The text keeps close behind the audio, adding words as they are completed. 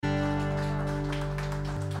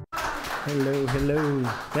Hello, hello.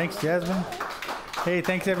 Thanks, Jasmine. Hey,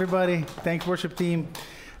 thanks everybody. Thanks, worship team.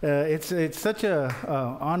 It's such a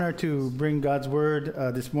honor to bring God's word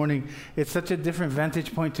this morning. It's such a different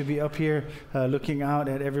vantage point to be up here looking out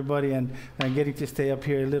at everybody and getting to stay up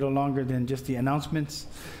here a little longer than just the announcements.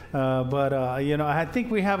 But I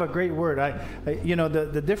think we have a great word.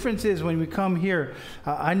 The difference is when we come here,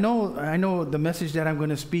 I know the message that I'm going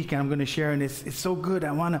to speak and I'm going to share, and it's so good.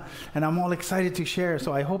 And I'm all excited to share.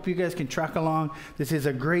 So I hope you guys can track along. This is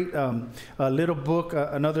a great little book,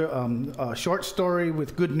 another short story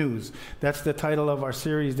with good news. That's the title of our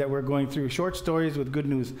series that we're going through, short stories with good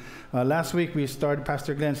news. Last week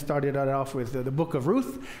Pastor Glenn started it off with the book of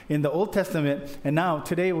Ruth in the Old Testament, and now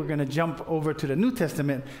today we're going to jump over to the New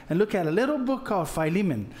Testament and look at a little book called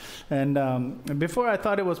Philemon. And before I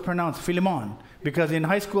thought it was pronounced Philemon, because in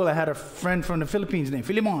high school I had a friend from the Philippines named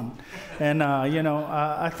Philemon. And,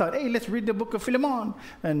 I thought, hey, let's read the book of Philemon.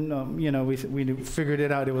 And, we figured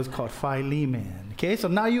it out. It was called Philemon. Okay, so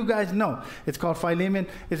now you guys know. It's called Philemon.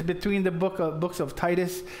 It's between the books of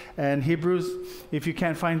Titus and Hebrews. If you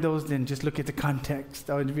can't find those, then just look at the context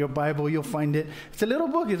of your Bible. You'll find it. It's a little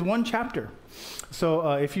book. It's one chapter.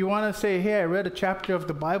 So if you want to say, hey, I read a chapter of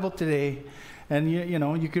the Bible today, and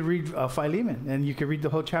you could read Philemon, and you could read the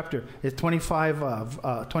whole chapter. It's 25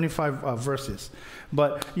 verses.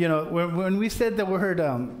 But when we said the word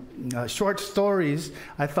short stories,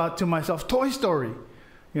 I thought to myself, Toy Story.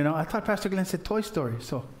 I thought Pastor Glenn said Toy Story.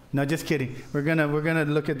 So no, just kidding. We're gonna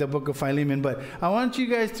look at the book of Philemon. But I want you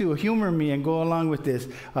guys to humor me and go along with this.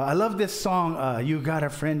 I love this song, "You Got a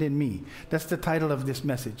Friend in Me." That's the title of this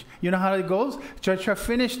message. You know how it goes? Try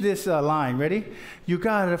finish this line. Ready? You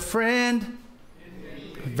got a friend.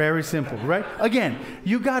 Very simple, right? Again,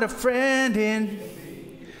 you got a friend in.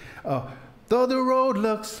 Though the road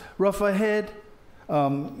looks rough ahead,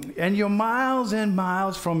 and you're miles and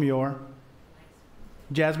miles from your.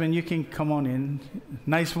 Jasmine, you can come on in.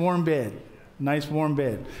 Nice warm bed,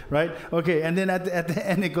 right? Okay, and then at the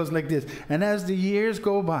end it goes like this. And as the years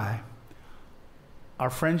go by, our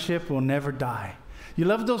friendship will never die. You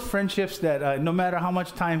love those friendships that no matter how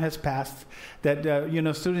much time has passed, that,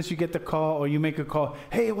 students, you get the call or you make a call,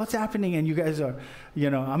 hey, what's happening? And you guys are,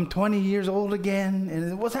 I'm 20 years old again,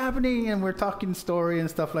 and what's happening? And we're talking story and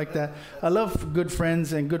stuff like that. I love good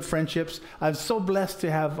friends and good friendships. I'm so blessed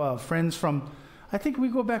to have friends from, I think we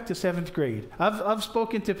go back to 7th grade. I've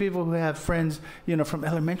spoken to people who have friends, from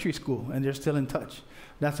elementary school, and they're still in touch.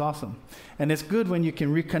 That's awesome. And it's good when you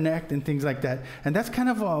can reconnect and things like that. And that's kind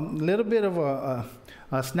of a little bit of a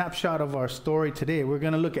snapshot of our story today. We're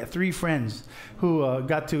going to look at 3 friends who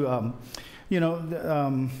got to,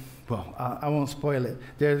 I won't spoil it.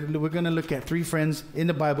 We're going to look at 3 friends in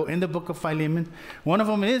the Bible, in the book of Philemon. One of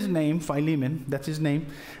them is named Philemon. That's his name.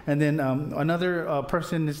 And then another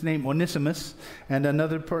person is named Onesimus. And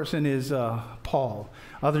another person is Paul,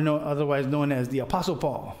 otherwise known as the Apostle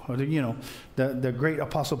Paul, or the great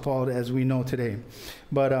Apostle Paul as we know today.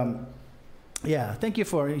 But yeah, thank you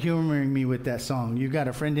for humoring me with that song. You got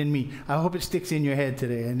a friend in me. I hope it sticks in your head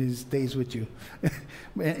today and it stays with you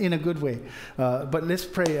in a good way. But let's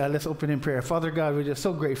pray. Let's open in prayer. Father God, we're just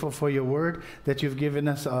so grateful for your word that you've given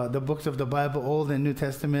us, the books of the Bible, Old and New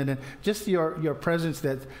Testament, and just your presence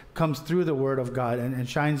that comes through the word of God and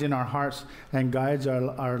shines in our hearts and guides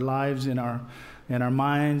our lives in our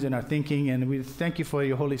minds and our thinking. And we thank you for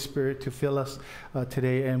your Holy Spirit to fill us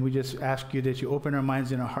today. And we just ask you that you open our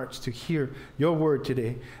minds and our hearts to hear your word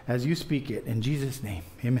today as you speak it. In Jesus' name,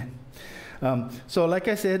 amen. So like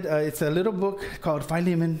I said, it's a little book called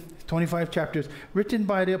Philemon, 25 chapters, written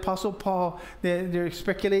by the Apostle Paul. They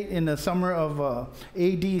speculate in the summer of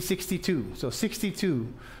AD 62. So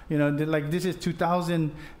 62, like this is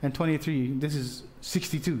 2023. This is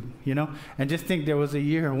 62, and just think there was a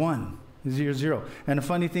year 1. 00. And the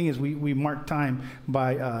funny thing is we mark time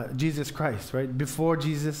by Jesus Christ, right? Before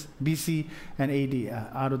Jesus, BC and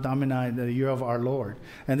AD, Auto Domini, the year of our Lord.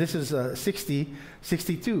 And this is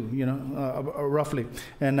 62, roughly.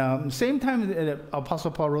 And same time that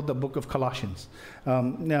Apostle Paul wrote the book of Colossians.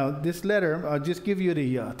 Now, this letter, I'll just give you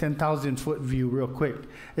the 10,000-foot view real quick.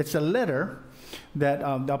 It's a letter that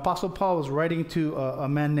the Apostle Paul was writing to a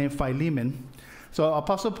man named Philemon. So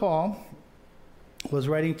Apostle Paul was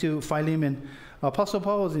writing to Philemon. Apostle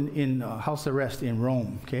Paul was in house arrest in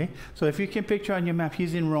Rome, okay? So if you can picture on your map,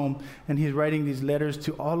 he's in Rome, and he's writing these letters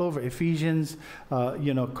to all over, Ephesians,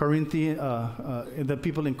 Corinthian, the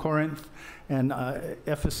people in Corinth, and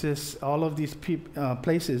Ephesus, all of these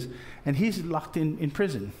places, and he's locked in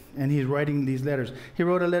prison. and he's writing these letters. He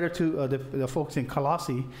wrote a letter to the folks in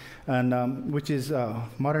Colossae, and which is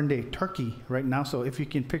modern-day Turkey right now. So if you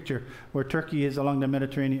can picture where Turkey is along the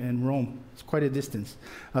Mediterranean and Rome, it's quite a distance.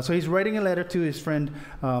 So he's writing a letter to his friend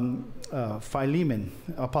Philemon.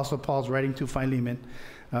 Apostle Paul's writing to Philemon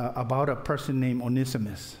about a person named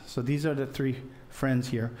Onesimus. So these are the three friends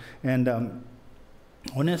here. And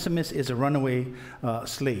Onesimus is a runaway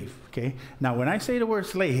slave, okay? Now, when I say the word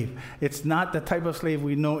slave, it's not the type of slave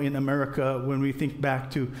we know in America when we think back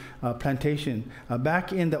to plantation.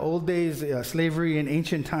 Back in the old days, slavery in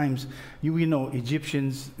ancient times, we know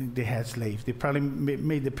Egyptians, they had slaves. They probably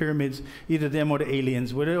made the pyramids, either them or the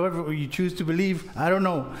aliens, whatever you choose to believe, I don't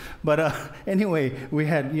know. But anyway, we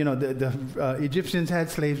had, the Egyptians had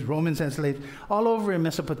slaves, Romans had slaves, all over in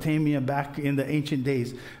Mesopotamia back in the ancient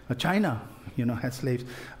days. China, had slaves.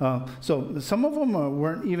 So some of them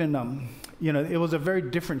weren't even, it was a very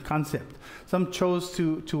different concept. Some chose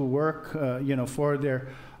to work, for their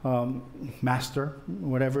master,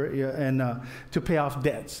 whatever, and to pay off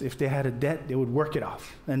debts. If they had a debt, they would work it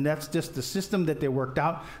off. And that's just the system that they worked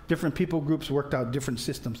out. Different people groups worked out different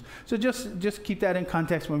systems. So just keep that in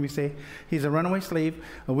context when we say he's a runaway slave.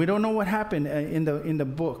 We don't know what happened in the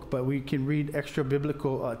book, but we can read extra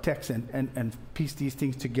biblical texts and piece these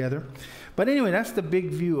things together. But anyway, that's the big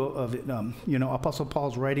view of it. Apostle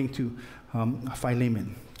Paul's writing to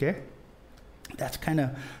Philemon, okay? That's kind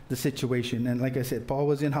of the situation. And like I said, Paul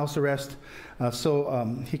was in house arrest,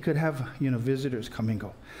 so he could have, visitors come and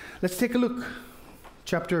go. Let's take a look.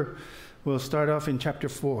 We'll start off in chapter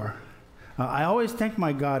 4. I always thank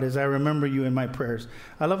my God as I remember you in my prayers.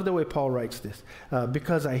 I love the way Paul writes this.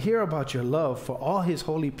 Because I hear about your love for all his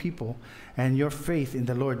holy people and your faith in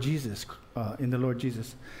the Lord Jesus.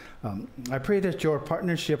 I pray that your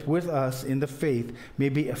partnership with us in the faith may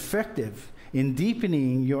be effective in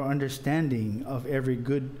deepening your understanding of every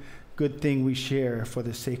good thing we share for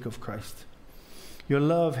the sake of Christ. Your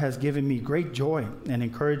love has given me great joy and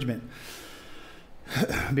encouragement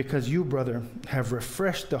because you, brother, have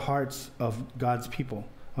refreshed the hearts of God's people,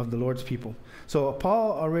 of the Lord's people. So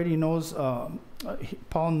Paul already knows,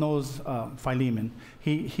 Philemon.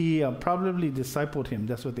 He probably discipled him.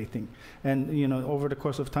 That's what they think. And, over the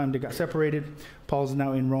course of time, they got separated. Paul's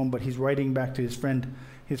now in Rome, but he's writing back to his friend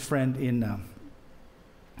in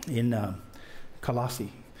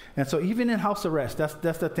Colossae. And so even in house arrest,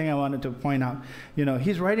 that's the thing I wanted to point out.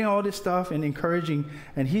 He's writing all this stuff and encouraging,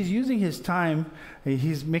 and he's using his time,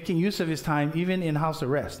 he's making use of his time even in house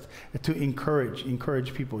arrest to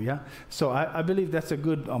encourage people, yeah? So I believe that's a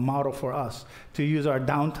good model for us, to use our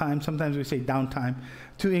downtime, sometimes we say downtime,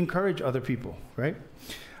 to encourage other people, right?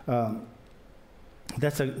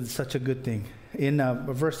 That's such a good thing. In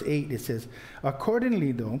verse 8 it says,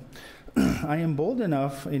 accordingly though, I am bold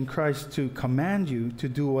enough in Christ to command you to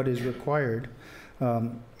do what is required.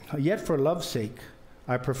 Yet for love's sake,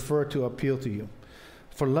 I prefer to appeal to you.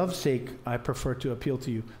 For love's sake, I prefer to appeal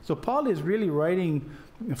to you. So Paul is really writing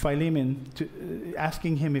Philemon,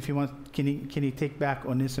 asking him if he wants, can he take back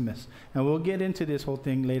Onesimus? And we'll get into this whole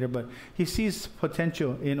thing later, but he sees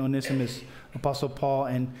potential in Onesimus, Apostle Paul,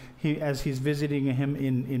 and as he's visiting him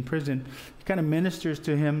in prison, he kind of ministers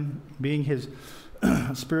to him, being his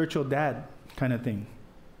spiritual dad kind of thing.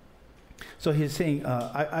 So he's saying,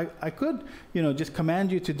 I could, just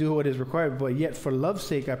command you to do what is required, but yet for love's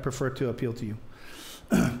sake, I prefer to appeal to you.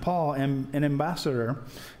 Paul, an ambassador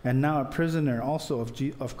and now a prisoner also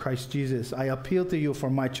of Christ Jesus, I appeal to you for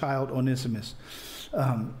my child Onesimus,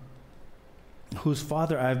 whose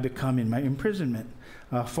father I have become in my imprisonment.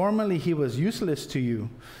 Formerly he was useless to you,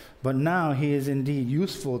 but now he is indeed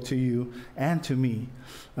useful to you and to me.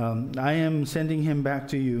 I am sending him back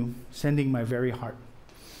to you, sending my very heart.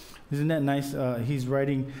 Isn't that nice? He's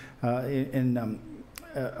writing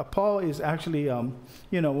Paul is actually,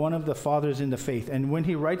 one of the fathers in the faith. And when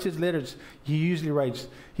he writes his letters, he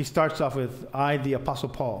starts off with, I, the Apostle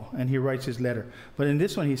Paul, and he writes his letter. But in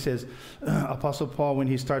this one, he says, Apostle Paul, when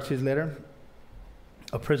he starts his letter,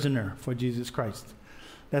 a prisoner for Jesus Christ.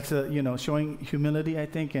 That's showing humility, I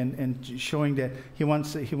think, and showing that he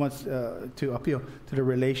wants to appeal to the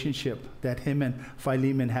relationship that him and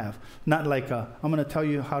Philemon have. Not like I'm going to tell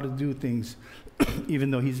you how to do things,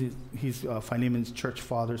 even though he's Philemon's church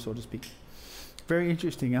father, so to speak. Very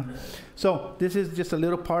interesting, yeah. So this is just a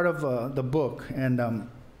little part of the book, and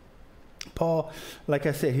Paul, like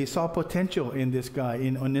I said, he saw potential in this guy,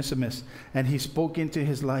 in Onesimus, and he spoke into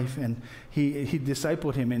his life, and he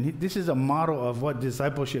discipled him. And this is a model of what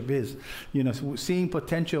discipleship is, seeing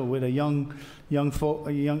potential with the young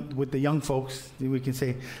folks, we can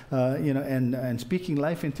say, and speaking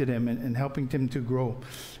life into them and helping them to grow,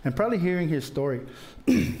 and probably hearing his story,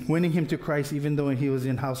 winning him to Christ even though he was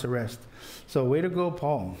in house arrest. So way to go,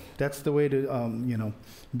 Paul. That's the way to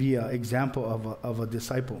be an example of a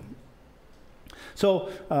disciple. So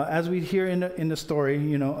as we hear in the story,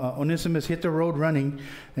 Onesimus hit the road running,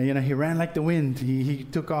 and he ran like the wind. He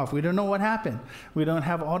took off. We don't know what happened. We don't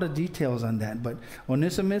have all the details on that. But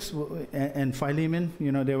Onesimus and Philemon,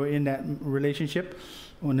 they were in that relationship.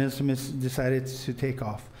 Onesimus decided to take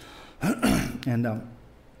off, and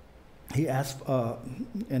he asked,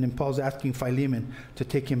 and then Paul's asking Philemon to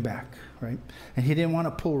take him back, right? And he didn't want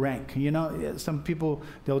to pull rank. Some people,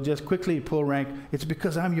 they'll just quickly pull rank. It's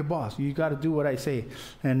because I'm your boss. You got to do what I say.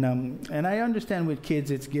 And I understand with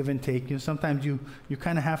kids, it's give and take. Sometimes you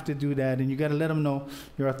kind of have to do that, and you got to let them know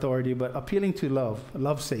your authority. But appealing to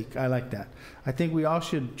love's sake, I like that. I think we all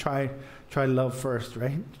should try love first,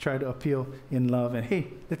 right? Try to appeal in love, and hey,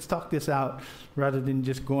 let's talk this out, rather than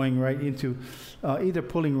just going right into either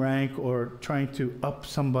pulling rank or trying to up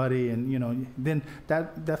somebody, and then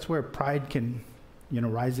that's where pride can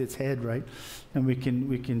rise its head, right? And we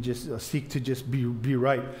can just seek to just be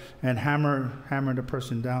right and hammer the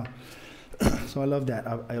person down. So I love that.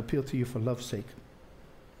 I appeal to you for love's sake.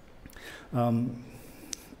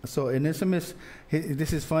 So Onesimus,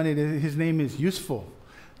 this is funny. His name is useful.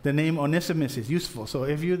 The name Onesimus is useful. So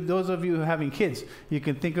if those of you having kids, you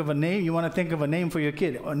can think of a name. You want to think of a name for your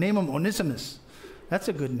kid. Name him Onesimus. That's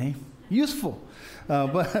a good name. Useful.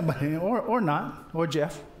 Or not. Or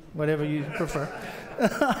Jeff. Whatever you prefer.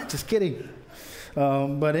 Just kidding.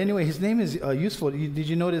 But anyway, his name is useful. Did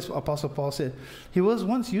you notice Apostle Paul said, he was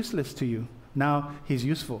once useless to you. Now he's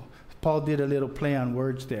useful. Paul did a little play on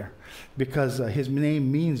words there, because his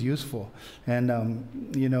name means useful. And,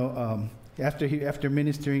 after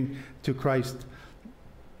ministering to Christ,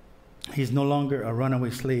 he's no longer a runaway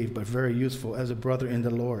slave, but very useful as a brother in the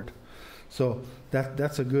Lord. So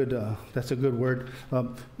that's a good word.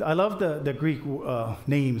 I love the Greek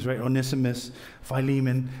names, right? Onesimus,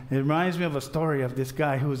 Philemon. It reminds me of a story of this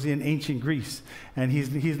guy who's in ancient Greece, and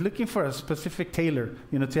he's looking for a specific tailor,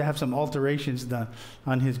 to have some alterations done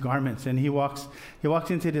on his garments. And he walks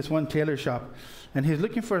into this one tailor shop, and he's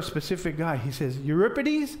looking for a specific guy. He says,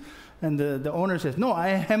 Euripides? And the owner says, no, I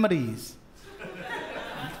am Hemedes.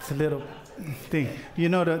 It's a little thing.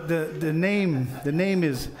 The name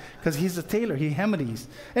is, because he's a tailor, he Hemedes.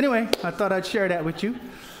 Anyway, I thought I'd share that with you.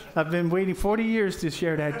 I've been waiting 40 years to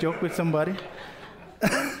share that joke with somebody.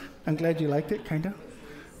 I'm glad you liked it, kind of.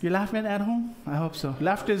 You laughing at home? I hope so.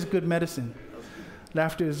 Laughter is good medicine.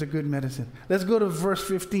 Laughter is a good medicine. Let's go to verse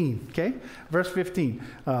 15, okay? Verse 15.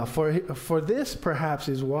 For this perhaps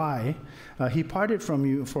is why he parted from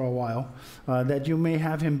you for a while, that you may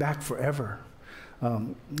have him back forever.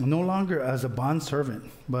 No longer as a bondservant,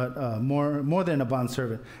 but more than a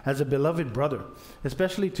bondservant, as a beloved brother,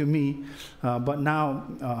 especially to me, but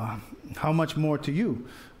now how much more to you,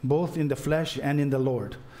 both in the flesh and in the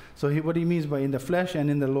Lord. So what he means by in the flesh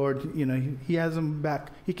and in the Lord, he has him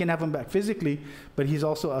back. He can have him back physically, but he's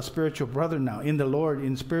also a spiritual brother now. In the Lord,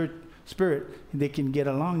 in spirit, they can get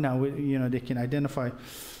along now. They can identify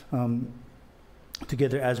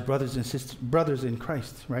together as brothers and sisters, brothers in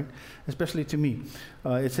Christ, right? Especially to me.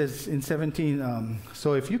 It says in 17,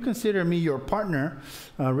 so if you consider me your partner,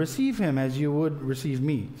 receive him as you would receive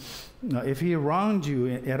me. If he wronged you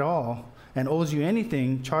at all and owes you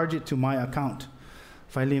anything, charge it to my account.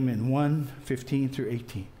 Philemon 1:15 through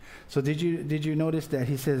 18. So did you notice that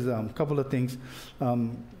he says a couple of things?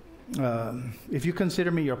 If you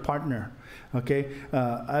consider me your partner, okay?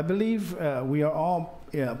 I believe we are all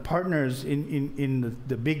partners in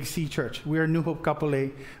the Big C Church. We are New Hope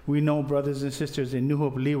Kapolei. We know brothers and sisters in New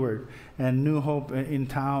Hope Leeward and New Hope in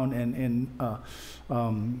town, and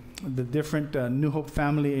the different New Hope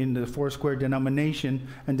family in the Foursquare denomination,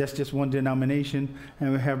 and that's just one denomination.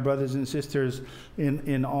 And we have brothers and sisters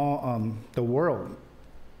in all the world.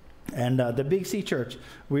 And the Big C Church,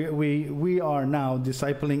 we are now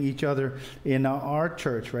discipling each other in our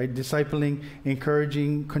church, right? Discipling,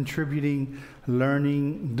 encouraging, contributing,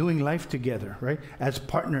 learning, doing life together, right? As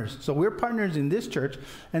partners. So we're partners in this church,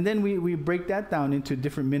 and then we break that down into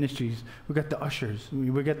different ministries. We got the ushers,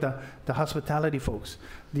 we got the hospitality folks,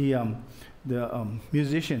 the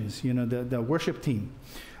musicians, the worship team.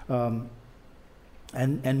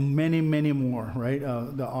 And many, many more, right?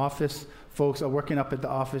 The office folks are working up at the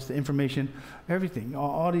office, the information, everything.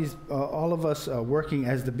 All of us working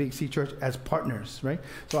as the Big C Church as partners, right?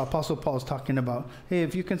 So Apostle Paul is talking about, hey,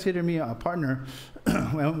 if you consider me a partner,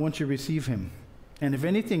 once you receive him. And if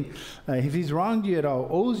anything, if he's wronged you at all,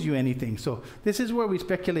 owes you anything. So this is where we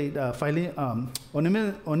speculate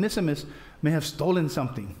Onesimus may have stolen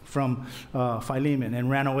something from Philemon and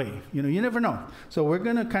ran away. You know, you never know. So we're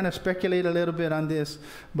going to kind of speculate a little bit on this,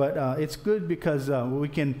 but it's good because we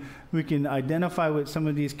can identify with some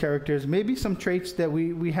of these characters. Maybe some traits that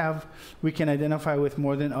we can identify with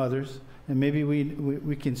more than others, and maybe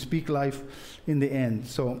we can speak life in the end.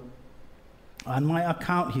 So on my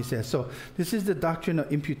account, he says. So this is the doctrine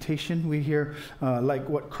of imputation. We hear like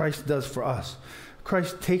what Christ does for us.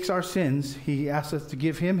 Christ takes our sins. He asks us to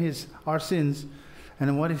give him our sins. And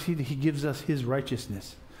then what is he? He gives us his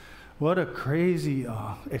righteousness. What a crazy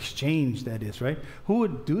exchange that is, right? Who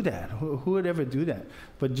would do that? Who would ever do that?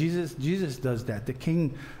 But Jesus does that. The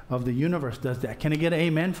King of the universe does that. Can I get an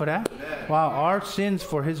amen for that? Amen. Wow, our sins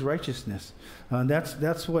for his righteousness.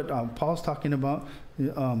 That's what Paul's talking about.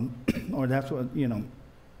 Or that's what, you know,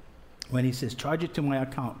 when he says, charge it to my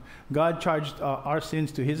account. God charged our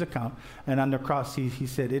sins to his account. And on the cross, he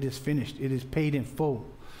said, it is finished. It is paid in full.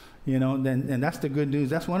 You know, and that's the good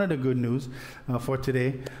news. That's one of the good news for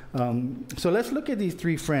today. So let's look at these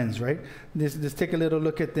three friends, right? Let's take a little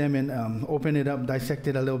look at them and open it up, dissect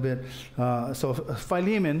it a little bit. So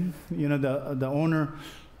Philemon, you know, the owner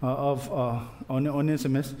of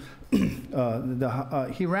Onesimus,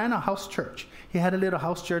 he ran a house church. He had a little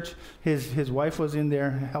house church. His wife was in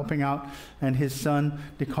there helping out, and his son,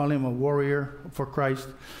 they call him a warrior for Christ.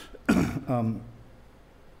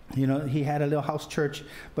 You know, he had a little house church,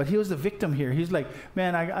 but he was the victim here. He's like,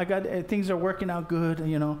 man, I got things are working out good.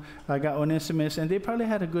 You know, I got Onesimus, and they probably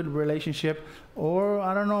had a good relationship, or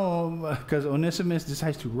I don't know, because Onesimus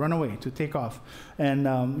decides to run away, to take off, and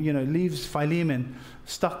you know, leaves Philemon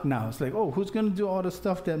stuck now. It's like, oh, who's going to do all the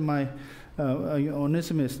stuff that my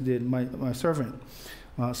Onesimus did, my servant?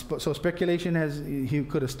 So speculation he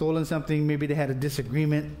could have stolen something. Maybe they had a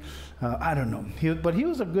disagreement. I don't know. But he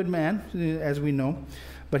was a good man, as we know.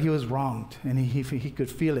 But he was wronged, and he could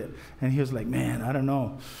feel it. And he was like, man, I don't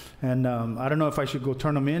know. And I don't know if I should go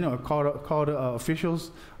turn him in or call the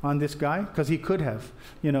officials on this guy, because he could have.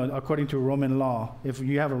 You know, according to Roman law, if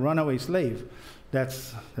you have a runaway slave,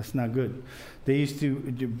 that's not good. They used to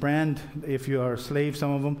brand, if you are a slave,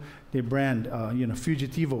 some of them, they brand, you know,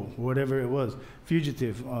 fugitivo, whatever it was,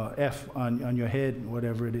 fugitive, F on your head,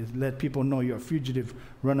 whatever it is. Let people know you're a fugitive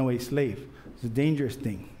runaway slave. It's a dangerous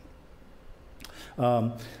thing.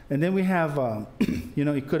 And then we have, you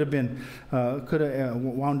know, it could have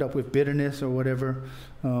wound up with bitterness or whatever,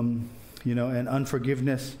 you know, and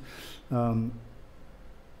unforgiveness. And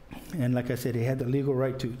like I said, he had the legal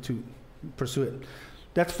right to pursue it.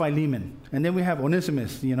 That's Philemon. And then we have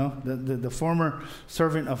Onesimus, you know, the former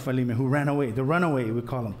servant of Philemon who ran away. The runaway, we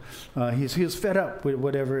call him. He was fed up with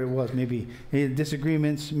whatever it was. Maybe he had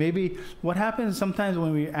disagreements. Maybe what happens sometimes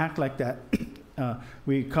when we act like that,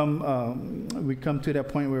 we come to that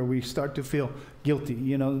point where we start to feel guilty,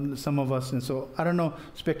 you know, some of us. And so, I don't know,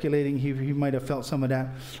 speculating, he might have felt some of that,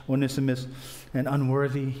 Onesimus, and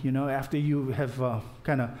unworthy, you know, after you have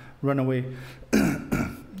kind of run away.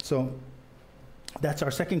 So that's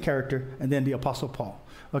our second character, and then the Apostle Paul.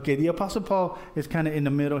 Okay, the Apostle Paul is kind of in the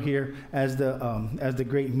middle here as the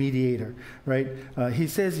great mediator, right? He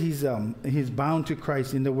says he's bound to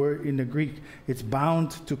Christ. In the Greek, it's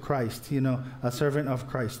bound to Christ. You know, a servant of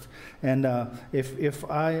Christ. And if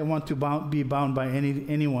I want to be bound by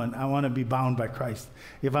anyone, I want to be bound by Christ.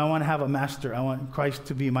 If I want to have a master, I want Christ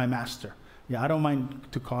to be my master. Yeah, I don't mind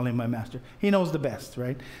to call him my master. He knows the best,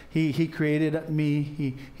 right? He created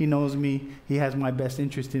me. He knows me. He has my best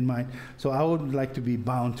interest in mind. So I would like to be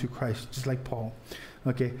bound to Christ, just like Paul.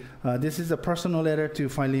 Okay, this is a personal letter to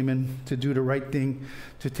Philemon to do the right thing,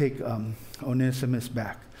 to take Onesimus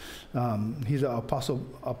back. He's an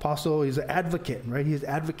apostle. He's an advocate, right? He's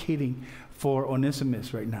advocating for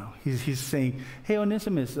Onesimus right now. He's saying, hey,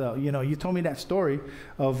 Onesimus, you know, you told me that story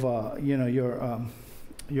of, you know,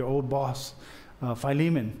 your old boss,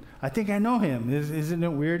 Philemon. I think I know him. Isn't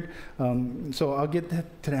it weird? So I'll get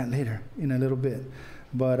to that later in a little bit.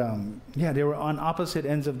 But yeah, they were on opposite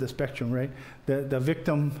ends of the spectrum, right? The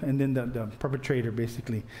victim and then the perpetrator,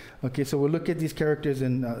 basically. Okay, so we'll look at these characters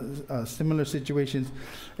in similar situations,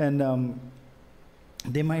 and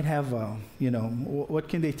they might have, you know, what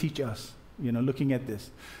can they teach us? You know, looking at this.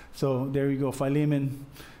 So there you go, Philemon.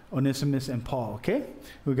 Onesimus and Paul, okay?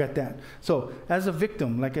 We got that. So as a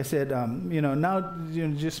victim, like I said, now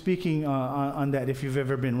just speaking on that, if you've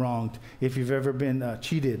ever been wronged, if you've ever been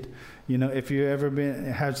cheated, if you've ever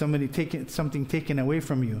had somebody something taken away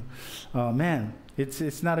from you,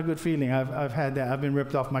 it's not a good feeling. I've had that. I've been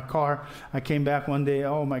ripped off my car. I came back one day,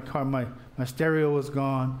 my car, my stereo was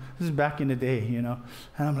gone. This is back in the day, and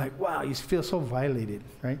I'm like, wow, you feel so violated,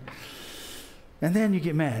 right? And then you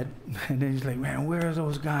get mad, and then you're like, man, where are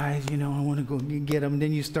those guys? I want to go get them.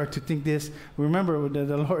 Then you start to think this. Remember,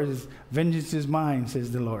 the Lord is, vengeance is mine,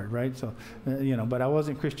 says the Lord, right? So, but I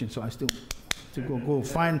wasn't Christian, so I still to go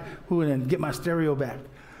find who and get my stereo back.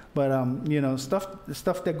 But,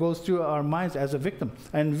 stuff that goes through our minds as a victim.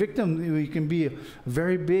 And victim, we can be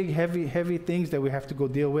very big, heavy things that we have to go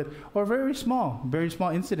deal with, or very small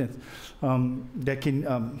incidents that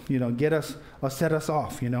can, get us or set us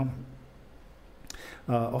off,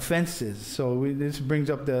 offenses. So this brings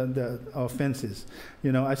up the offenses.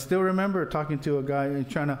 I still remember talking to a guy and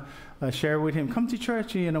trying to share with him, come to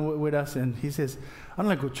church, with us. And he says, I don't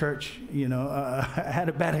like to go to church. I had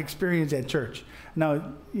a bad experience at church. Now,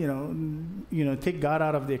 take God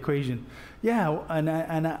out of the equation. Yeah, and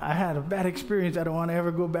I had a bad experience. I don't want to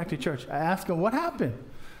ever go back to church. I asked him, what happened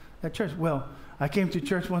at church? Well, I came to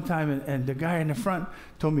church one time, and the guy in the front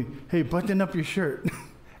told me, hey, button up your shirt.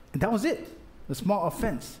 And that was it. A small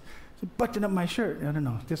offense. So button up my shirt. I don't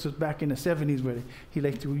know. This was back in the 70s where he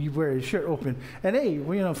liked to wear his shirt open. And hey,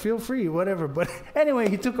 feel free, whatever. But anyway,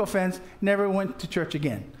 he took offense, never went to church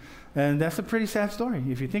again. And that's a pretty sad story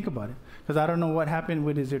if you think about it. Because I don't know what happened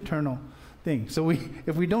with his eternal thing. So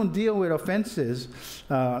if we don't deal with offenses,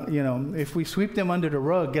 if we sweep them under the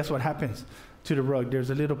rug, guess what happens to the rug?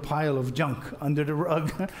 There's a little pile of junk under the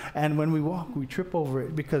rug. And when we walk, we trip over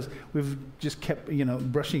it because we've just kept,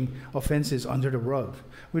 brushing offenses under the rug.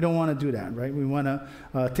 We don't want to do that, right? We want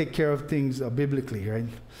to take care of things biblically, right?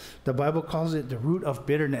 The Bible calls it the root of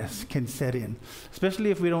bitterness can set in,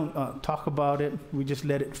 especially if we don't talk about it. We just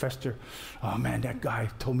let it fester. Oh man, that guy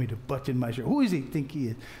told me to button my shirt. Who is he think he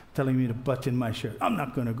is telling me to button my shirt? I'm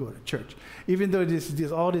not going to go to church. Even though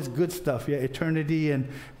this all this good stuff, eternity and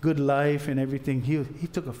good life and everything, he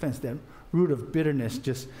took offense. That root of bitterness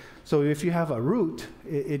just, so if you have a root,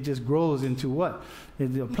 it just grows into what?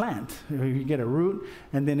 It's a plant. You get a root,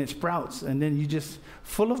 and then it sprouts, and then you just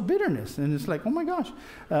full of bitterness. And it's like, oh my gosh.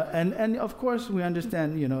 And of course, we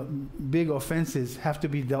understand, big offenses have to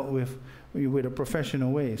be dealt with a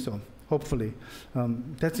professional way. So hopefully.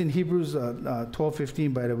 That's in Hebrews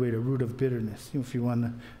 12:15, by the way, the root of bitterness, if you want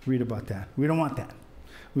to read about that. We don't want that.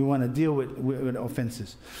 We want to deal with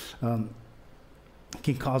offenses.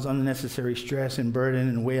 Can cause unnecessary stress and burden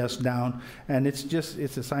and weigh us down. And it's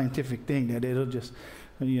a scientific thing that it'll just,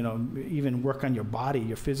 even work on your body.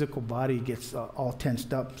 Your physical body gets all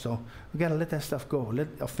tensed up. So we got to let that stuff go. Let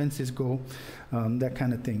offenses go, that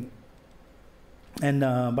kind of thing. And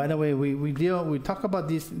by the way, we talk about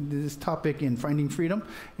this topic in Finding Freedom,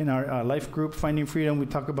 in our life group, Finding Freedom. We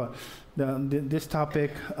talk about this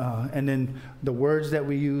topic, and then the words that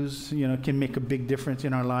we use, can make a big difference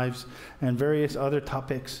in our lives, and various other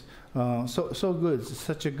topics. So good. It's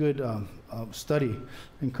such a good study.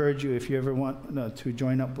 I encourage you, if you ever want to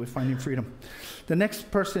join up with Finding Freedom. The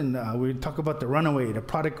next person, we talk about the runaway, the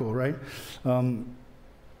prodigal, right?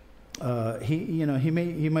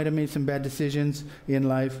 He might have made some bad decisions in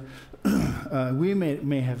life. We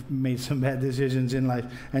may have made some bad decisions in life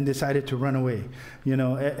and decided to run away.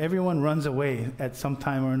 Everyone runs away at some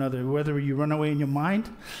time or another, whether you run away in your mind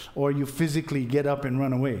or you physically get up and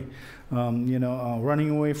run away. Running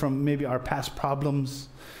away from maybe our past problems,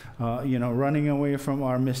 running away from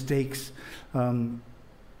our mistakes. The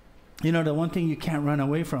one thing you can't run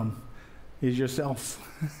away from is yourself.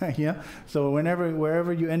 Yeah. So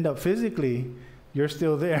wherever you end up physically, you're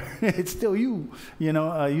still there. It's still you.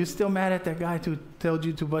 You're still mad at that guy who told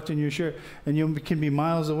you to button your shirt, and you can be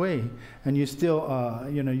miles away, and you still,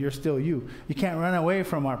 you're still you. You can't run away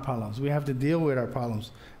from our problems. We have to deal with our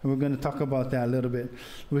problems, and we're going to talk about that a little bit.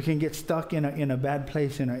 We can get stuck in a bad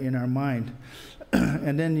place in our mind,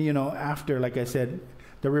 and then after, like I said,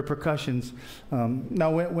 the repercussions.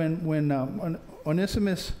 Now, when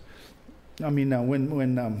Onesimus.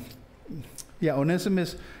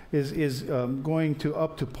 Onesimus is going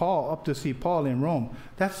up to see Paul in Rome.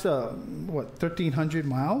 That's 1,300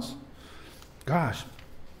 miles? Gosh,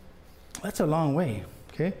 that's a long way.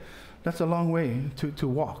 Okay, that's a long way to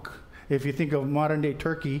walk. If you think of modern day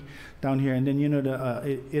Turkey down here, and then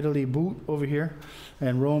the Italy boot over here,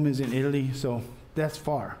 and Rome is in Italy, so that's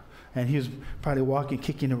far. And he was probably walking,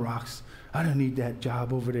 kicking the rocks. I don't need that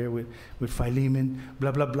job over there with Philemon,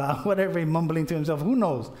 blah, blah, blah, whatever, mumbling to himself. Who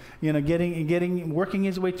knows? Working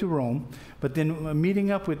his way to Rome, but then meeting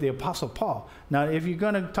up with the Apostle Paul. Now, if you're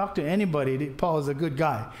going to talk to anybody, Paul is a good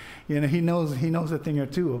guy. He knows a thing or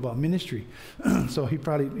two about ministry. So he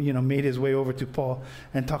probably, made his way over to Paul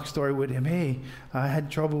and talked story with him. Hey, I had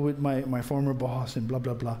trouble with my former boss and blah,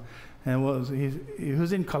 blah, blah. And he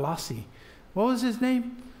was in Colossae. What was his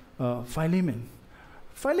name? Philemon.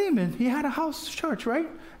 Philemon, he had a house church, right?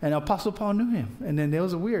 And Apostle Paul knew him. And then there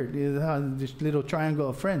was this little triangle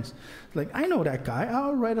of friends. Like, I know that guy.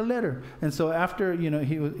 I'll write a letter. And so after,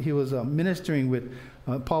 he was ministering with,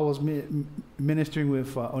 Paul was ministering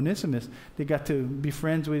with Onesimus. They got to be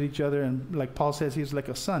friends with each other. And like Paul says, he was like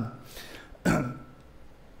a son.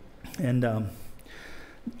 And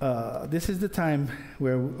this is the time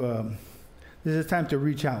to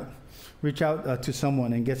reach out. Reach out to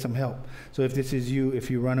someone and get some help. So if this is you,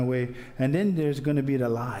 if you run away, and then there's going to be the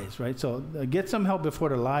lies, right? So get some help before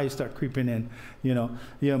the lies start creeping in.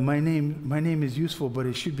 My name is useful, but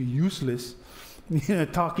it should be useless.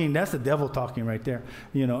 Talking, that's the devil talking right there.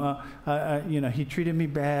 He treated me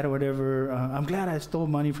bad or whatever. I'm glad I stole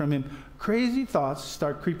money from him. Crazy thoughts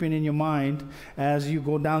start creeping in your mind as you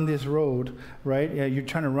go down this road, right? You're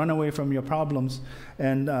trying to run away from your problems,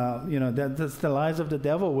 and that's the lies of the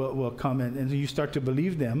devil will come in, and you start to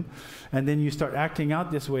believe them, and then you start acting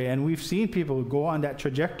out this way. And we've seen people go on that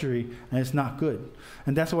trajectory, and it's not good.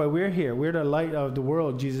 And that's why we're here. We're the light of the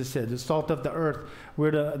world, Jesus said, the salt of the earth.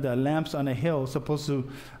 We're the lamps on a hill, supposed to,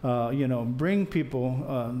 bring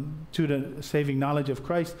people to the saving knowledge of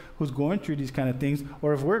Christ who's going through these kind of things.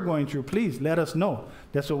 Or if we're going through, please let us know.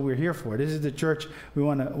 That's what we're here for. This is the church. We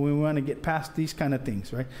want to get past these kind of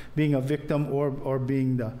things, right? Being a victim or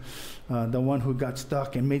being the one who got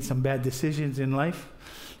stuck and made some bad decisions in life.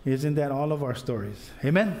 Isn't that all of our stories?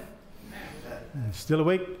 Amen? Still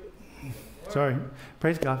awake? Sorry.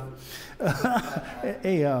 Praise God.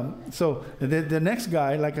 Hey, so the next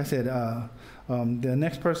guy, like I said, the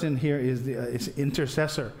next person here is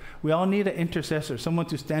intercessor. We all need an intercessor, someone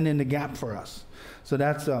to stand in the gap for us. So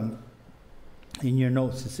that's in your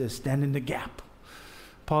notes. It says stand in the gap.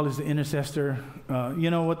 Paul is the intercessor. You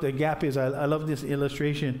know what the gap is? I love this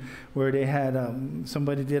illustration where they had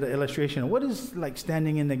somebody did an illustration. What is like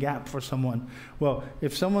standing in the gap for someone? Well,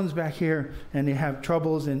 if someone's back here and they have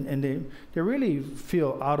troubles and they really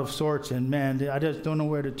feel out of sorts and man, I just don't know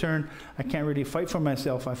where to turn. I can't really fight for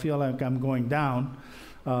myself. I feel like I'm going down.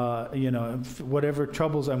 Whatever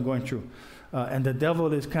troubles I'm going through, and the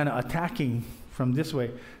devil is kind of attacking from this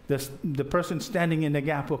way. The person standing in the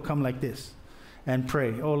gap will come like this. And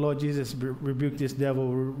pray, oh Lord Jesus, rebuke this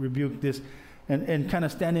devil, rebuke this, and kind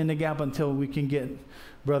of stand in the gap until we can get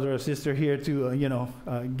brother or sister here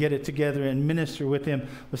to, get it together and minister with him.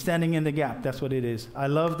 But standing in the gap, that's what it is. I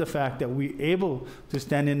love the fact that we're able to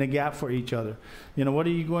stand in the gap for each other. What are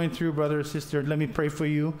you going through, brother or sister? Let me pray for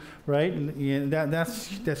you, right?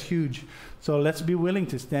 That's huge. So let's be willing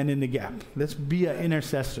to stand in the gap. Let's be an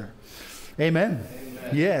intercessor. Amen.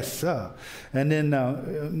 Yes. And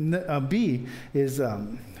then B is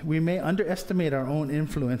we may underestimate our own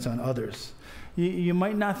influence on others. You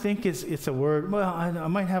might not think it's a word. Well, I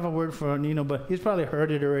might have a word for Nino, but he's probably heard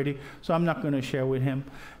it already, so I'm not going to share with him.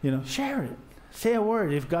 Share it. Say a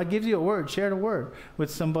word. If God gives you a word, share the word with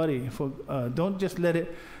somebody. Don't just let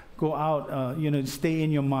it go out, stay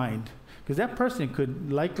in your mind. Because that person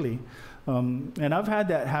could likely... and I've had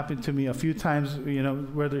that happen to me a few times,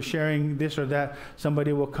 where they're sharing this or that.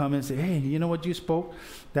 Somebody will come and say, hey, you know what you spoke?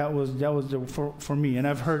 That was for me. And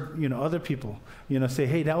I've heard, other people, say,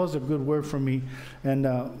 hey, that was a good word for me. And,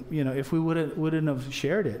 if we wouldn't have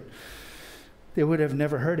shared it, they would have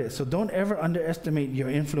never heard it. So don't ever underestimate your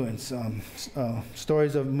influence.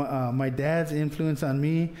 Stories of my dad's influence on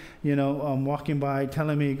me, walking by,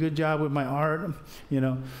 telling me, good job with my art,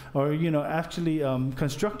 or, actually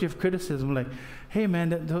constructive criticism, like, hey, man,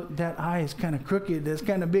 that eye is kind of crooked. That's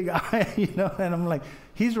kind of big eye, and I'm like,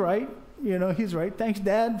 he's right. He's right. Thanks,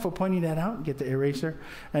 Dad, for pointing that out. Get the eraser.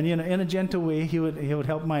 And, in a gentle way, he would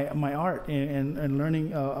help my art and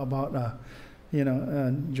learning about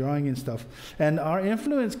drawing and stuff. And our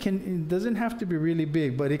influence doesn't have to be really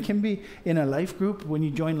big, but it can be in a life group. When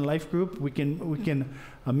you join a life group, we can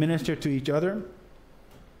minister to each other.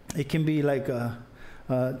 It can be like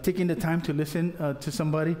taking the time to listen to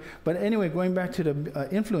somebody. But anyway, going back to the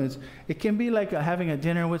influence, it can be like having a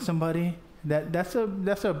dinner with somebody. That's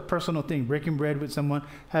a personal thing. Breaking bread with someone,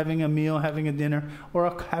 having a meal, having a dinner,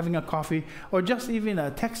 or having a coffee, or just even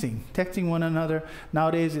texting one another.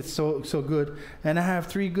 Nowadays, it's so good. And I have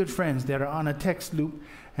 3 good friends that are on a text loop,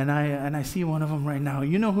 and I see one of them right now.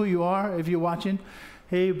 You know who you are if you're watching.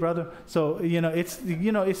 Hey, brother. So, it's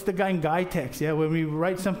the guy text. Yeah, when we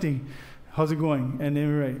write something, how's it going? And then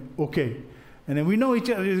we write, okay. And then we know each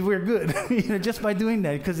other, we're good, just by doing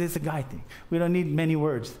that, because it's a guy thing. We don't need many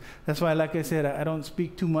words. That's why, like I said, I don't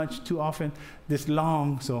speak too much, too often, this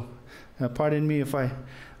long. So pardon me if I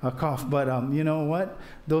cough. But you know what?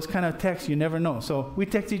 Those kind of texts, you never know. So we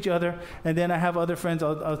text each other, and then I have other friends.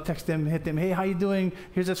 I'll text them, hit them. Hey, how you doing?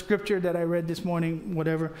 Here's a scripture that I read this morning,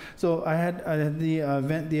 whatever. So I had the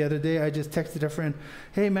event the other day. I just texted a friend.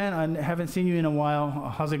 Hey, man, I haven't seen you in a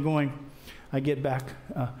while. How's it going? I get back.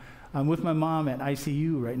 I'm with my mom at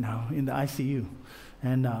ICU right now, in the ICU.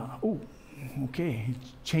 And, okay, it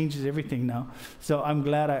changes everything now. So I'm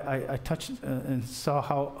glad I touched and saw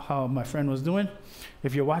how my friend was doing.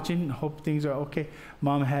 If you're watching, hope things are okay.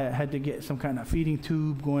 Mom had to get some kind of feeding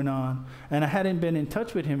tube going on. And I hadn't been in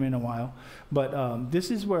touch with him in a while. But this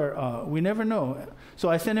is where we never know. So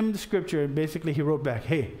I sent him the scripture, and basically he wrote back,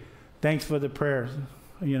 hey, thanks for the prayers.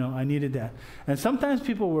 I needed that. And sometimes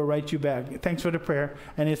people will write you back, thanks for the prayer,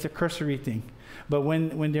 and it's a cursory thing. But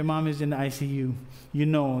when their mom is in the ICU, you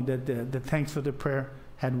know that the thanks for the prayer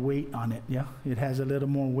had weight on it, yeah? It has a little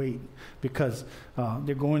more weight because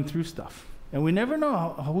they're going through stuff. And we never know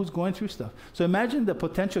who's going through stuff. So imagine the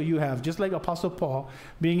potential you have, just like Apostle Paul,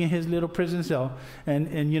 being in his little prison cell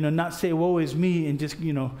and not say, woe is me, and just,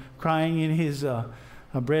 crying in his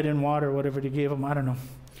bread and water, whatever they gave him. I don't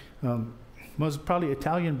know. Was probably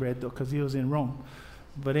Italian bread, though, because he was in Rome.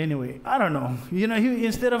 But anyway, I don't know. He,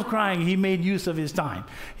 instead of crying, he made use of his time.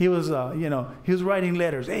 He was, he was writing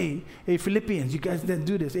letters. Hey, Philippians, you guys didn't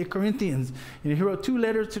do this. Hey, Corinthians. He wrote 2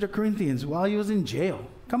 letters to the Corinthians while he was in jail.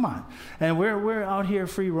 Come on. And we're out here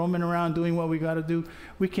free, roaming around, doing what we got to do.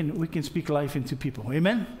 We can speak life into people.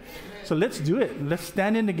 Amen? So let's do it. Let's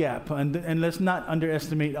stand in the gap, and let's not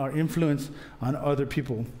underestimate our influence on other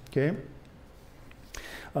people. Okay?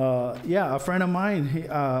 A friend of mine,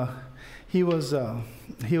 he was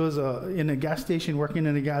in a gas station, working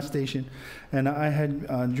in a gas station, and I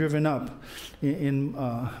had driven up in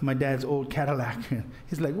my dad's old Cadillac.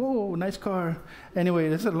 He's like, whoa, nice car. Anyway,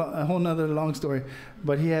 this is a whole nother long story,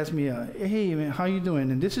 but he asked me, hey, man, how you doing?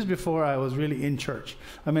 And this is before I was really in church.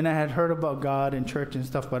 I mean, I had heard about God and church and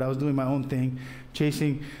stuff, but I was doing my own thing,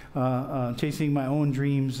 chasing my own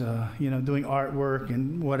dreams, doing artwork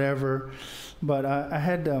and whatever. But I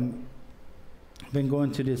had been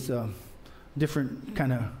going to this different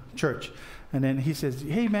kind of church. And then he says,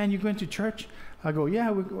 hey, man, you going to church? I go, yeah,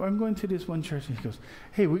 I'm going to this one church. And he goes,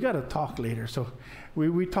 hey, we got to talk later. So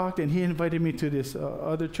we talked, and he invited me to this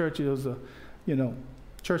other church. It was a,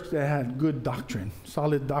 church that had good doctrine,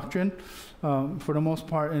 solid doctrine for the most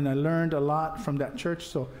part. And I learned a lot from that church.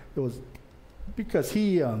 So it was because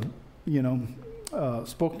he,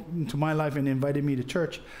 spoke into my life and invited me to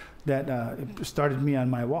church that started me on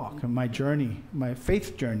my walk, my journey, my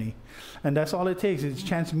faith journey. And that's all it takes. It's a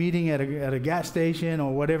chance meeting at a gas station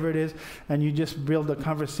or whatever it is, and you just build a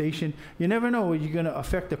conversation. You never know when you're going to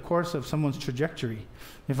affect the course of someone's trajectory.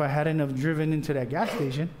 If I hadn't have driven into that gas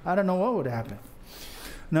station, I don't know what would happen.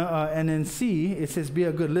 Now, and in C, it says, be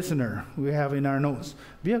a good listener. We have in our notes,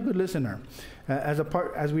 be a good listener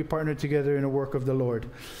as we partner together in the work of the Lord.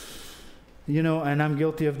 And I'm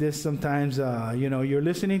guilty of this sometimes. You're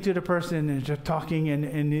listening to the person and they're talking,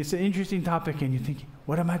 and it's an interesting topic, and you're thinking,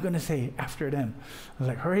 what am I going to say after them? I was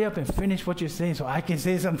like, hurry up and finish what you're saying so I can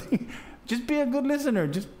say something. Just be a good listener.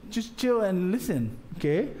 Just chill and listen,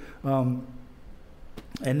 okay?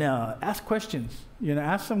 And ask questions.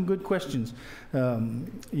 Ask some good questions.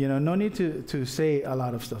 No need to say a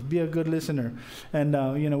lot of stuff. Be a good listener. And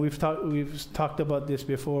we've talked about this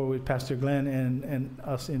before with Pastor Glenn and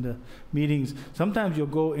us in the meetings. Sometimes you'll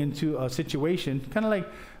go into a situation, kind of like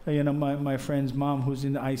my friend's mom who's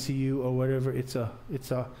in the ICU or whatever. It's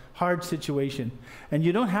a hard situation, and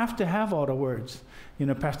you don't have to have all the words.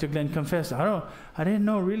 Pastor Glenn confessed, I didn't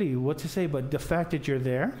know really what to say, but the fact that you're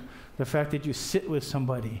there, the fact that you sit with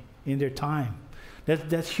somebody in their time,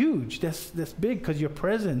 that's huge. That's big, because your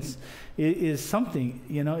presence is something.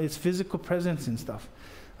 It's physical presence and stuff.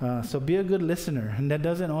 So be a good listener, and that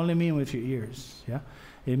doesn't only mean with your ears. Yeah,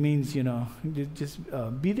 it means just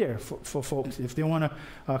be there for folks if they want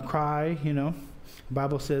to cry. The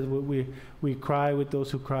Bible says we cry with those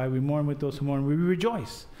who cry, we mourn with those who mourn, we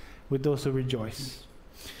rejoice with those who rejoice.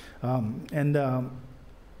 And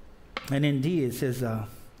in D it says.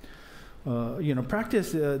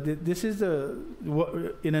 Practice, this is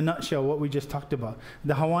in a nutshell what we just talked about.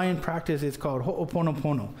 The Hawaiian practice is called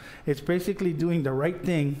ho'oponopono. It's basically doing the right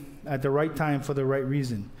thing at the right time for the right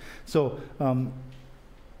reason. So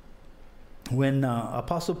when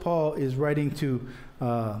Apostle Paul is writing to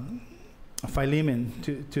Philemon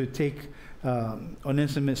to take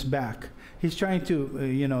Onesimus back, he's trying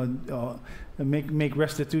to, make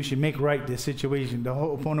restitution, make right this situation. The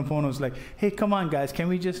whole Ho'oponopono is like, hey, come on, guys, can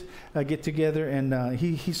we just get together? And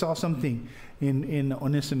he saw something in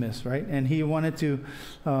Onesimus, right? And he wanted to,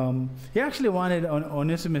 he actually wanted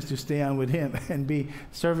Onesimus to stay on with him and be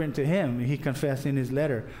servant to him. He confessed in his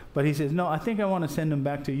letter. But he says, no, I think I want to send him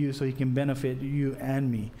back to you so he can benefit you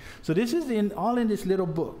and me. So this is all in this little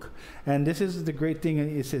book. And this is the great thing.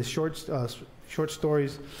 It says short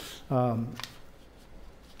stories,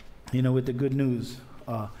 with the good news.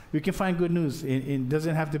 We can find good news. It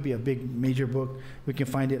doesn't have to be a big, major book. We can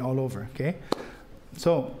find it all over, okay?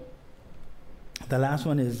 So the last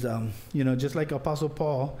one is, just like Apostle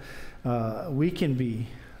Paul, we can be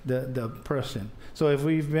the person. So if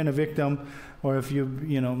we've been a victim, or if you've,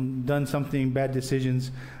 done something, bad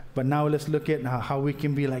decisions, but now let's look at how we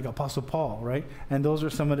can be like Apostle Paul, right? And those are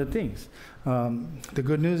some of the things. The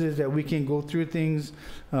good news is that we can go through things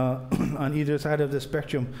on either side of the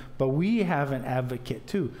spectrum, but we have an advocate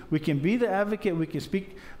too. We can be the advocate, we can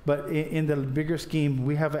speak, but in the bigger scheme,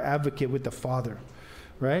 we have an advocate with the Father,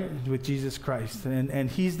 right? With Jesus Christ. And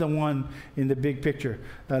he's the one in the big picture.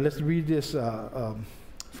 Let's read this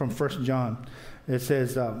from 1 John. It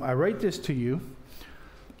says, I write this to you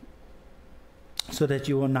so that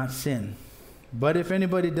you will not sin. But if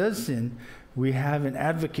anybody does sin, we have an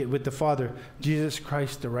advocate with the Father, Jesus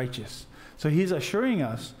Christ the righteous. So he's assuring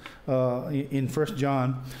us in 1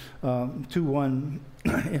 John 2:1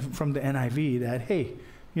 from the NIV that, hey,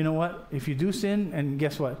 you know what? If you do sin, and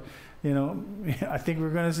guess what? I think we're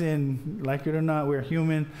going to sin, like it or not, we're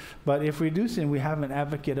human. But if we do sin, we have an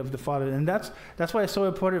advocate of the Father. And that's why it's so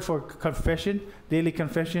important for confession, daily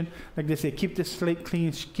confession. Like they say, keep the slate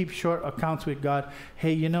clean, keep short accounts with God.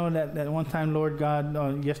 Hey, that one time, Lord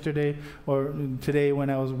God, yesterday or today when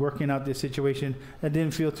I was working out this situation, that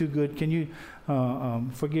didn't feel too good. Can you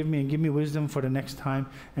forgive me and give me wisdom for the next time,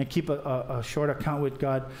 and keep a short account with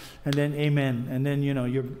God, and then amen. And then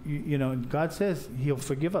God says He'll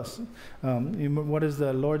forgive us. What does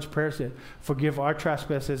the Lord's Prayer say? Forgive our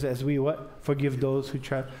trespasses as we forgive those who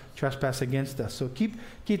trespass against us. So keep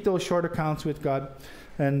those short accounts with God,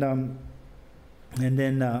 and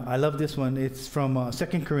then I love this one. It's from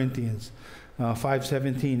 2 Corinthians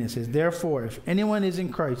 5:17. It says, therefore, if anyone is in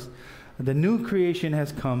Christ, the new creation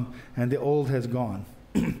has come and the old has gone.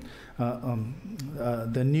 The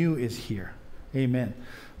new is here. Amen.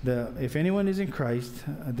 If anyone is in Christ,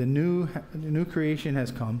 the new creation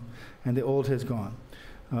has come and the old has gone.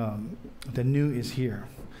 The new is here.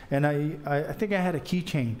 And I think I had a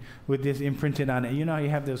keychain with this imprinted on it. You know how you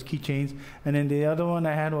have those keychains? And then the other one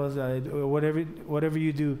I had was whatever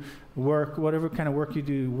you do, whatever kind of work you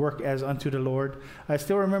do, work as unto the Lord. I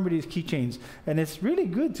still remember these keychains. And it's really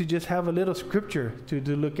good to just have a little scripture to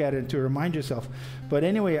look at it, to remind yourself. But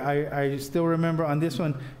anyway, I still remember on this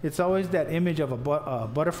one, it's always that image of a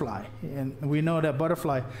butterfly. And we know that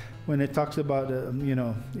butterfly, when it talks about,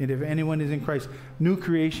 if anyone is in Christ, new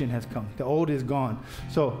creation has come. The old is gone.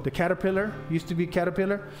 So the caterpillar, used to be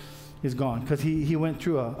caterpillar, is gone because he went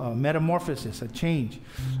through a metamorphosis, a change,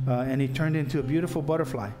 and he turned into a beautiful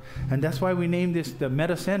butterfly. And that's why we named this the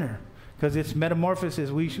Meta Center, because it's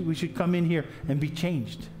metamorphosis. We should come in here and be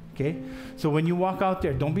changed. Okay? So when you walk out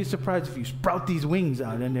there, don't be surprised if you sprout these wings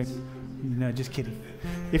out and they're, no, just kidding.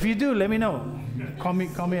 If you do, let me know. Call me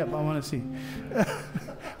up. I want to see.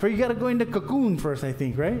 For you got to go in the cocoon first, I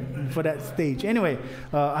think, right? For that stage. Anyway,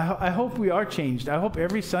 I hope we are changed. I hope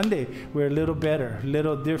every Sunday we're a little better, a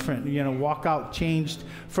little different. Walk out changed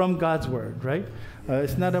from God's word, right?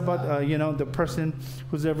 It's not about the person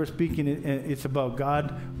who's ever speaking. It's about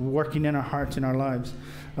God working in our hearts and our lives.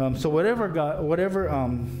 So whatever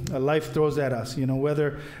life throws at us,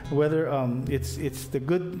 whether it's the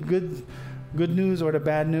good news or the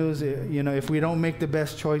bad news, if we don't make the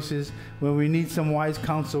best choices, when we need some wise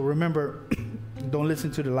counsel, remember, don't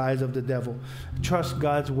listen to the lies of the devil. Trust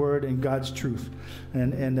God's word and God's truth.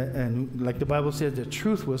 And like the Bible says, the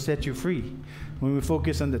truth will set you free when we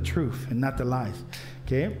focus on the truth and not the lies.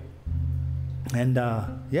 Okay? And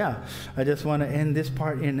I just want to end this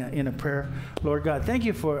part in a prayer. Lord God, thank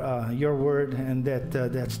you for your word and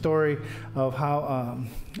that story of how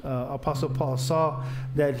Apostle Paul saw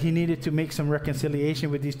that he needed to make some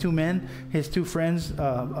reconciliation with these two men, his two friends,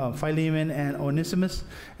 Philemon and Onesimus.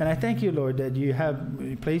 And I thank you, Lord, that you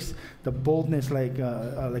have placed the boldness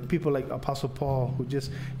like people like Apostle Paul, who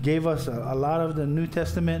just gave us a lot of the New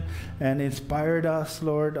Testament and inspired us,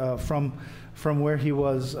 Lord, from where he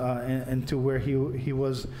was and to where he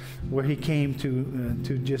was, where he came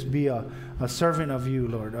to just be a servant of you,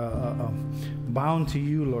 Lord, bound to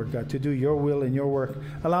you, Lord God, to do your will and your work.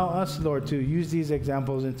 Allow us, Lord, to use these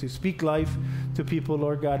examples and to speak life to people,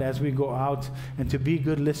 Lord God, as we go out, and to be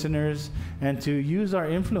good listeners and to use our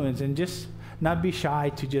influence and just not be shy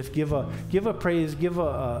to just give a praise, give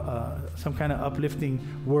some kind of uplifting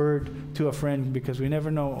word to a friend, because we never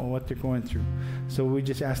know what they're going through. So we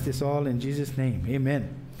just ask this all in Jesus' name.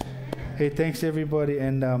 Amen. Hey, thanks everybody.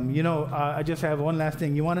 And I just have one last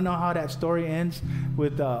thing. You want to know how that story ends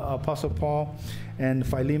with Apostle Paul and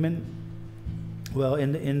Philemon? Well,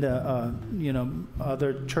 in the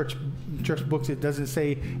other church books, it doesn't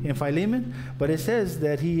say in Philemon, but it says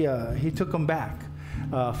that he took them back.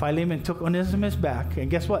 Philemon took Onesimus back,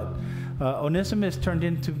 and guess what? Onesimus turned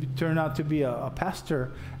out to be a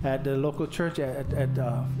pastor at the local church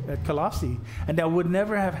at Colossae, and that would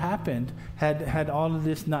never have happened had all of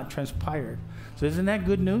this not transpired. So isn't that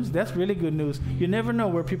good news? That's really good news. You never know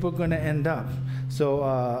where people are going to end up. So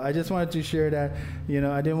I just wanted to share that.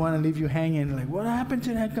 I didn't want to leave you hanging like, what happened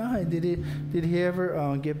to that guy? Did he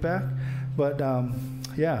ever get back? But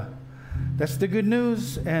yeah. That's the good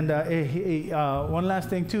news. And one last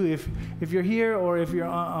thing too, if you're here or if you're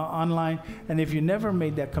online, and if you never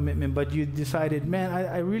made that commitment, but you decided, man,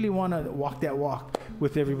 I really want to walk that walk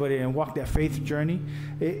with everybody and walk that faith journey,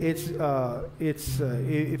 if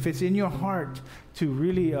it's in your heart to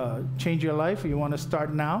really change your life, you want to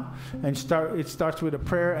start now, and it starts with a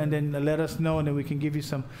prayer, and then let us know, and then we can give you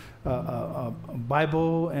some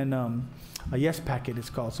Bible and a yes packet, it's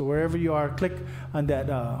called. So wherever you are, click on that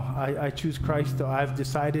I choose Christ, or I've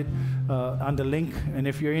decided on the link. And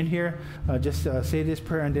if you're in here, just say this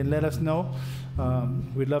prayer and then let us know.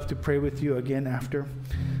 We'd love to pray with you again after.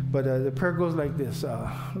 But the prayer goes like this.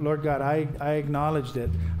 Lord God, I acknowledge that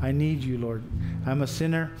I need you, Lord. I'm a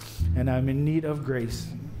sinner and I'm in need of grace.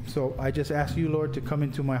 So I just ask you, Lord, to come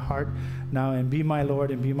into my heart now and be my Lord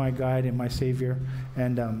and be my guide and my Savior,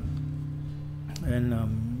 and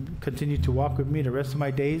continue to walk with me the rest of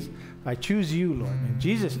my days. I choose you, Lord, in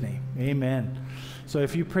Jesus' name. Amen. So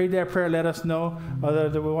if you prayed that prayer, let us know.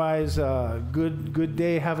 Otherwise, good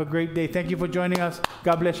day. Have a great day. Thank you for joining us.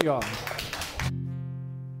 God bless you all.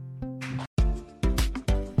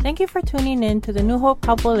 Thank you for tuning in to the New Hope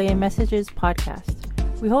Kapolei Messages podcast.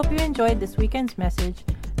 We hope you enjoyed this weekend's message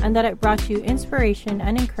and that it brought you inspiration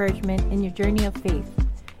and encouragement in your journey of faith.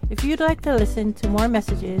 If you'd like to listen to more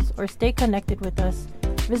messages or stay connected with us,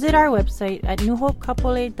 visit our website at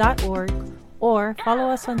newhopekapolei.org or follow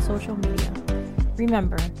us on social media.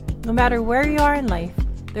 Remember, no matter where you are in life,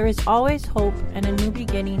 there is always hope and a new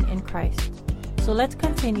beginning in Christ. So let's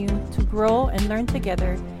continue to grow and learn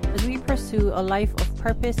together as we pursue a life of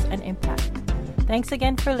purpose and impact. Thanks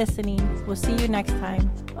again for listening. We'll see you next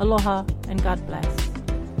time. Aloha and God bless.